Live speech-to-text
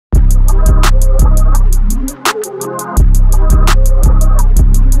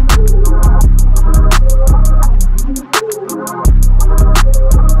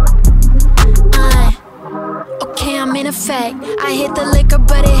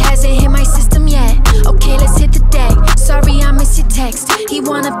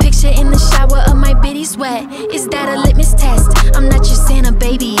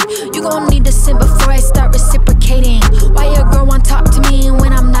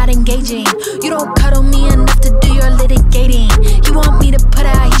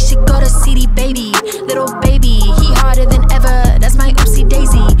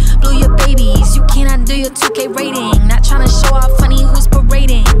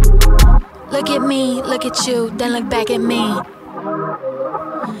me, look at you, then look back at me.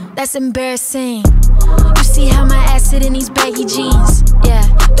 That's embarrassing. You see how my ass sit in these baggy jeans? Yeah,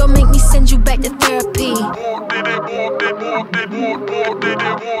 don't make me send you back to therapy.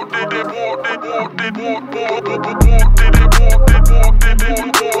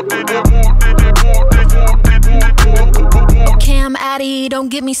 Okay, I'm outta here, don't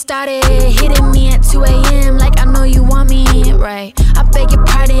get me started. Hitting me at 2 AM like I know you want me, right? I beg your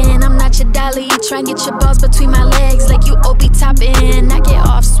pardon, I'm not your dolly. Try and get your balls between my legs like you OP topping. Knock it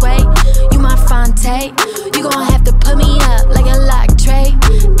off, sway. You my Fonte. You gon' have to put me up like a lock tray.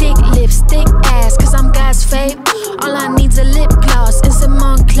 Thick lips, thick ass, cause I'm God's fave. All I need's a lip gloss and some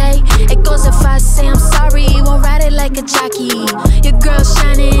Moncler. It goes if I say I'm sorry, won't ride it like a jockey. Your girl's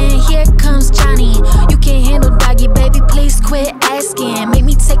shining, here comes Johnny. You can't handle doggy, baby, please quit asking. Make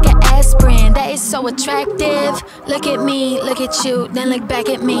me take an aspirin, that is so attractive. Look at me, look at you, then look back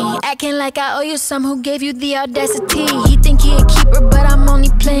at me. Acting like I owe you some, who gave you the audacity? He think he a keeper, but I'm only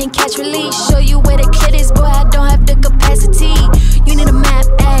playing catch release. Show you where the kid is, boy, I don't have the capacity. You need a map,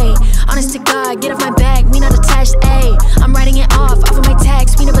 ayy. Honest to God, get off my back, we not attached, ayy. I'm writing it off of my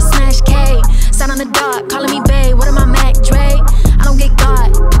tax, we never smash K. Sign on the dot, calling me bae, what am I Mac Dre? I don't get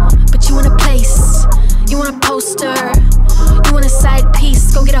God, but you in a place. You want a poster, you want a side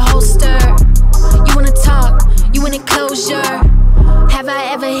piece, go get a holster. You wanna talk, you want enclosure. Have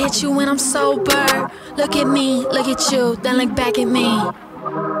I ever hit you when I'm sober? Look at me, look at you, then look back at me.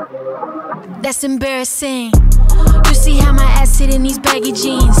 That's embarrassing. You see how my ass sit in these baggy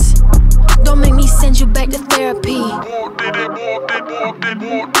jeans? Don't make me send you back to therapy.